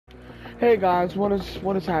Hey guys, what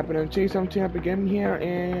is happening? J17 Epic Gaming here,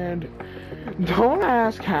 and don't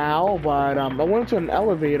ask how, but I went to an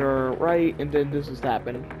elevator, right, and then this is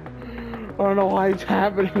happening. I don't know why it's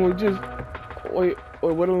happening. We just wait,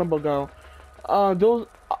 where did Limbo go? Those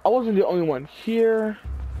I wasn't the only one here,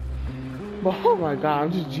 but oh my god,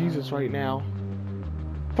 I'm just Jesus right now.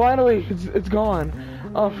 Finally, it's gone.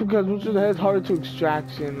 Because it's harder to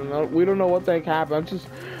extraction. We don't know what the heck happened.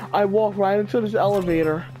 I walked right into this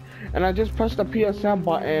elevator. And I just pressed the PSM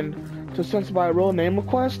button to send my real name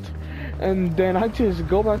request, and then I just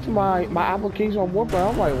go back to my application on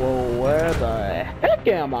Warframe. I'm like, whoa, where the heck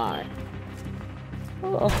am I?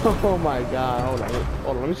 Oh my god,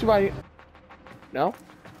 hold on, let me see if I... No?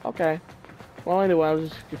 Okay. Well, anyway, I'll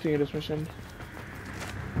just continue this mission.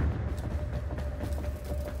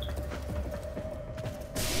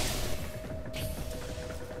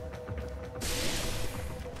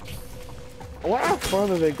 I wonder how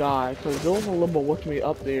further they got, because there was a Limbo with me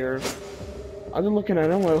up there. I'm just looking at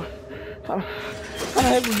them like, how the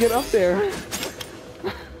heck we get up there?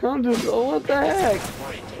 I'm just, oh, what the heck?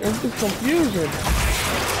 It's just confusion.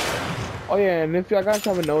 Oh yeah, and if you guys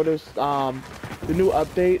haven't noticed, the new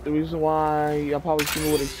update, the reason why you'll probably see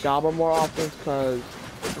me with Excalibur more often is because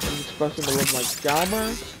this is expressing the look like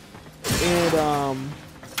Excalibur. And,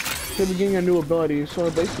 he'll be getting a new ability.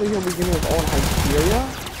 So basically he'll be getting his own Hysteria.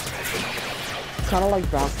 Kind of like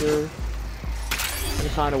Valkyrie in a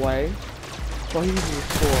kind of way, but he's using a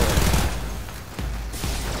sword.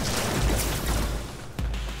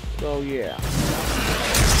 So yeah.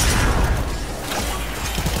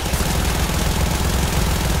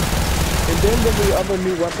 And then there'll be other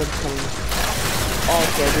new weapons coming.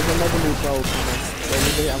 Also, there's another new bow coming. So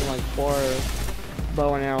we have like 4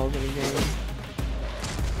 bow and arrows in the game.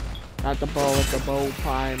 Not the bow, it's the bow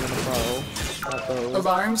prime and the bow. Not those.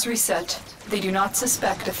 Alarms reset. They do not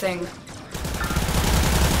suspect a thing.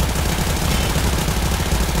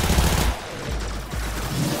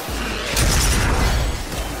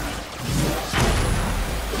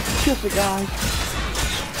 Kiss it, guys.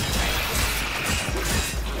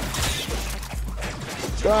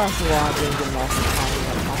 Gosh, a lot of things getting off the time.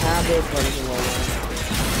 I have it, but it's a low one.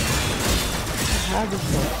 I have this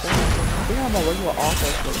for I think I have my regular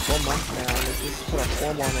office for 4 months now, and it's just put a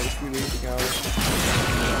form on it a few weeks ago.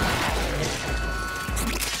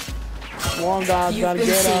 Come on, guys, gotta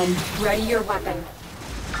get him. Ready your weapon.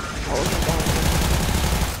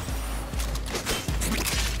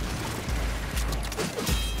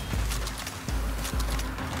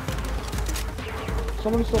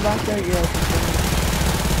 Someone's still back there? Yeah.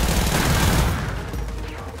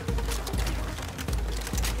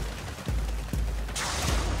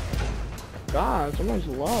 God, someone's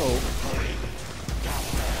low.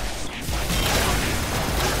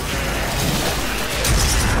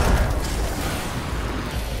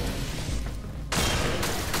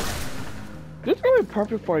 This is gonna be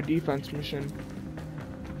perfect for a defense mission.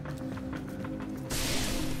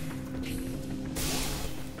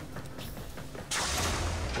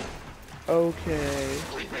 Okay.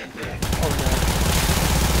 Oh no.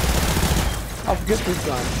 I'll forget this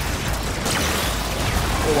gun.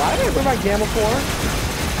 Oh, why did I bring my gamma for?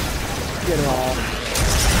 Get it all.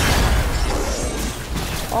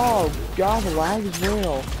 Oh god, the lag is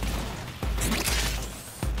real.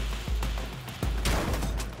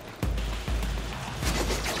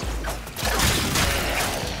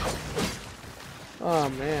 Oh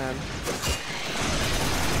man.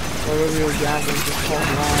 My radio javelin just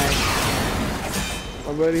caused lag.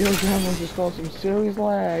 My radio javelin just caused some serious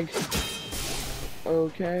lag.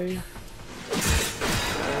 Okay.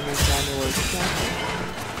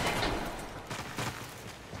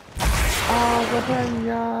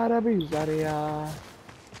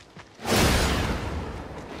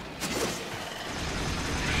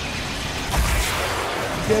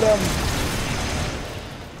 Get him!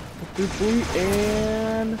 53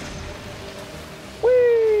 and whee!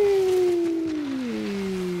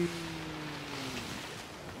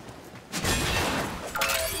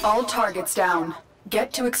 All targets down.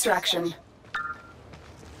 Get to extraction.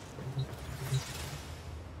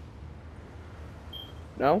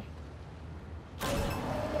 No?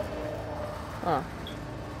 Huh.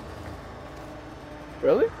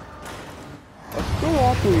 Really? Let's go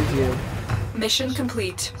all through here. Mission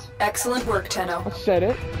complete. Excellent work, Tenno. I said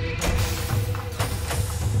it.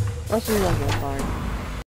 Let's see what I'm gonna find.